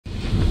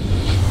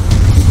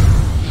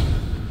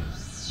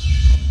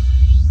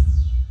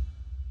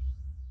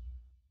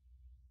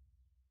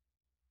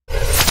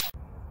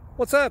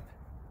What's up?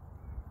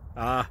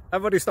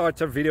 Everybody starts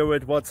a video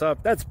with what's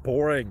up. That's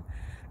boring.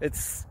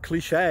 It's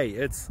cliche.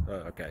 It's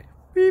okay.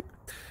 Beep.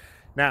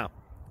 Now,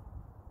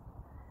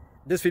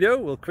 this video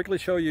will quickly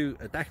show you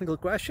a technical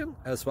question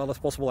as well as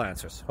possible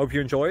answers. Hope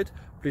you enjoy it.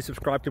 Please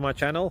subscribe to my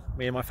channel.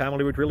 Me and my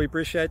family would really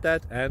appreciate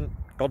that, and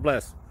God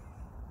bless.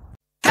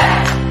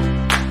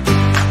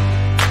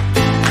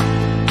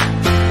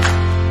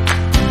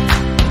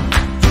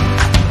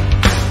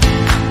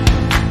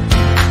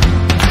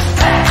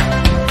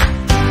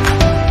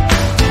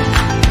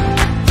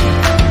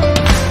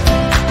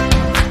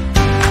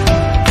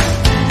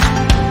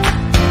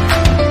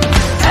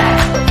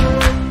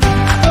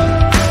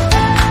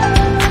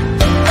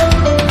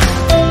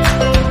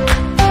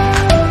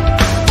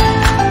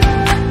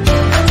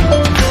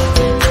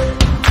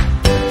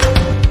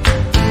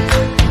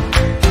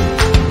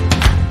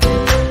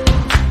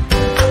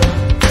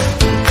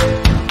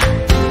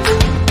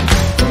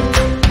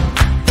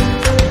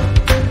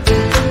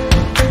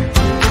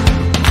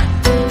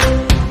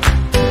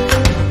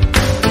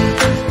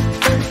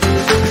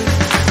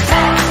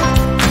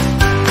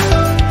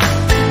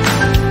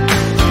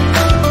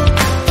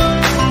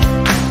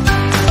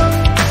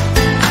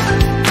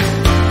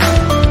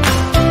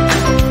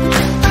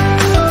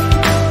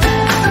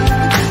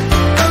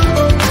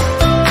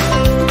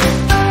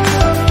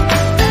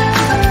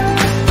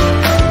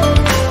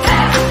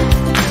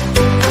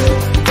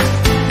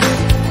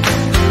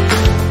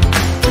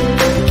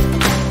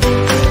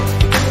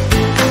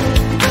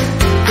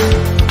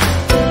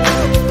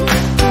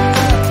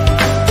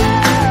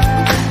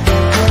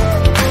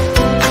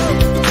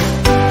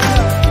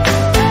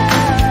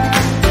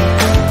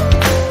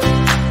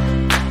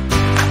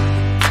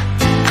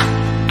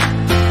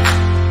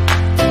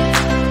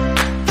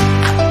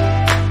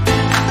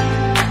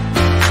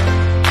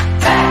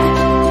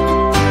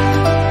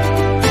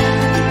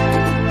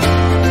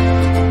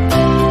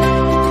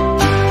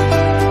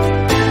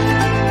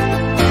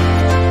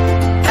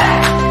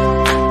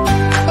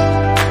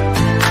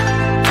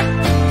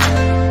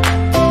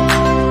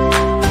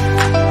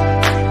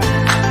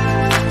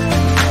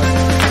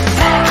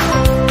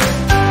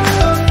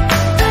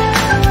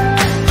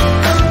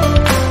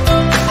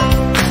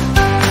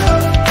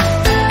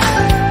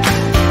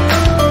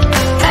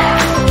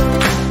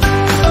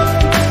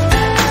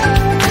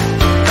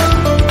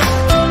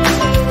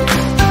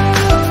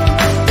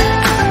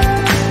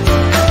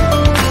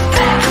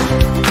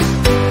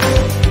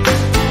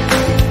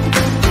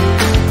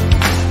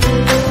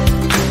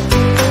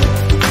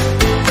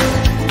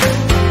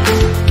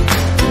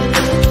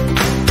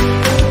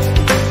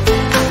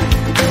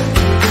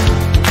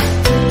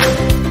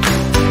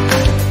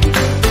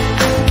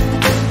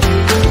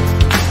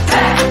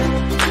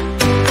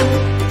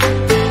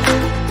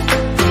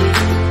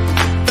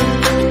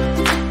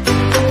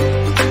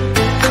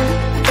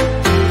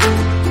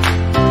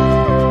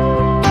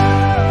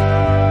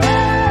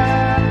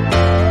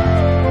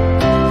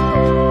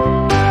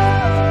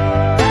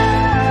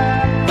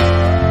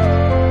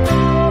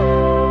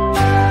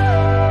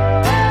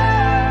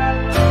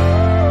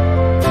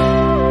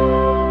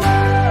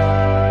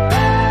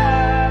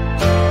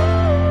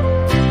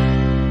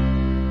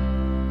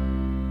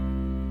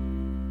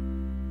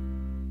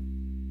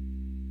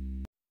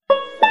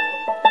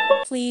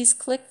 Please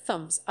click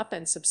thumbs up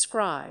and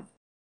subscribe.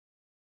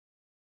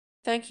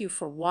 Thank you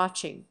for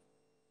watching.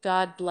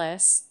 God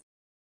bless.